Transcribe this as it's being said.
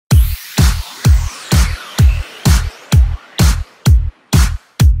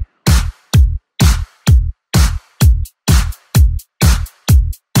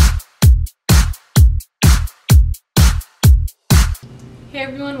Hey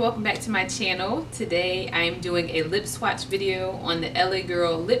everyone, welcome back to my channel. Today I am doing a lip swatch video on the L.A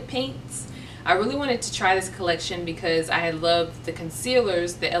Girl Lip Paints. I really wanted to try this collection because I had loved the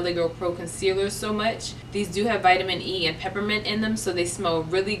concealers, the L.A Girl Pro concealers so much. These do have vitamin E and peppermint in them, so they smell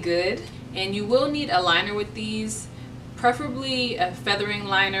really good. And you will need a liner with these, preferably a feathering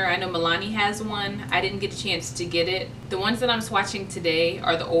liner. I know Milani has one. I didn't get a chance to get it. The ones that I'm swatching today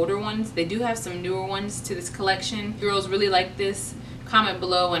are the older ones. They do have some newer ones to this collection. Girls really like this. Comment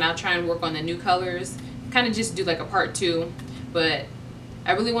below and I'll try and work on the new colors. Kind of just do like a part 2, but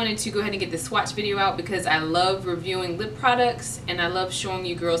I really wanted to go ahead and get this swatch video out because I love reviewing lip products and I love showing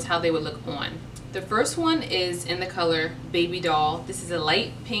you girls how they would look on. The first one is in the color Baby Doll. This is a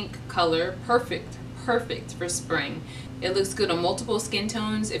light pink color, perfect for spring. It looks good on multiple skin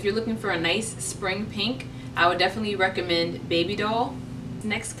tones. If you're looking for a nice spring pink, I would definitely recommend Baby Doll.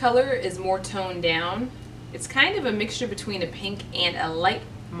 Next color is more toned down. It's kind of a mixture between a pink and a light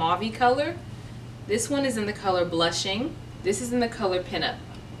mauve color. This one is in the color Blushing. This is in the color Pinup.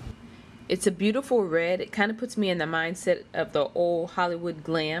 It's a beautiful red. It kind of puts me in the mindset of the old Hollywood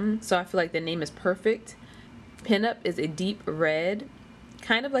glam, so I feel like the name is perfect. Pinup is a deep red,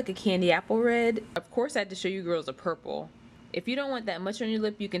 kind of like a candy apple red. Of course, I had to show you girls a purple. If you don't want that much on your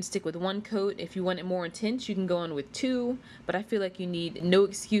lip, you can stick with 1 coat. If you want it more intense, you can go in with 2, but I feel like you need no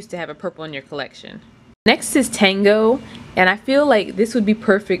excuse to have a purple in your collection. Next is Tango, and I feel like this would be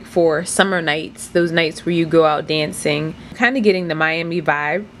perfect for summer nights, those nights where you go out dancing. I'm kind of getting the Miami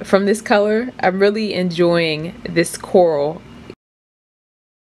vibe from this color. I'm really enjoying this coral.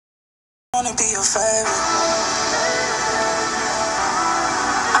 I wanna be your favorite.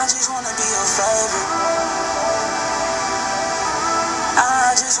 I just wanna be your favorite.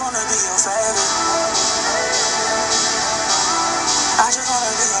 I just wanna be your favorite. I just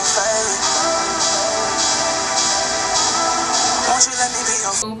wanna be your favorite.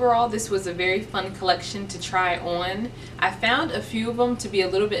 Overall, this was a very fun collection to try on. I found a few of them to be a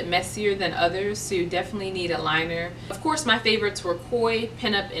little bit messier than others, so you definitely need a liner. Of course, my favorites were Koi,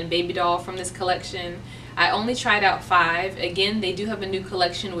 Pinup, and Baby Doll from this collection. I only tried out 5. Again, they do have a new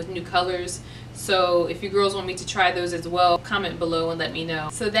collection with new colors, so if you girls want me to try those as well, comment below and let me know.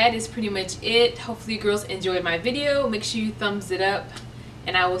 So that is pretty much it. Hopefully you girls enjoyed my video. Make sure you thumbs it up,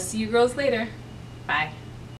 and I will see you girls later. Bye.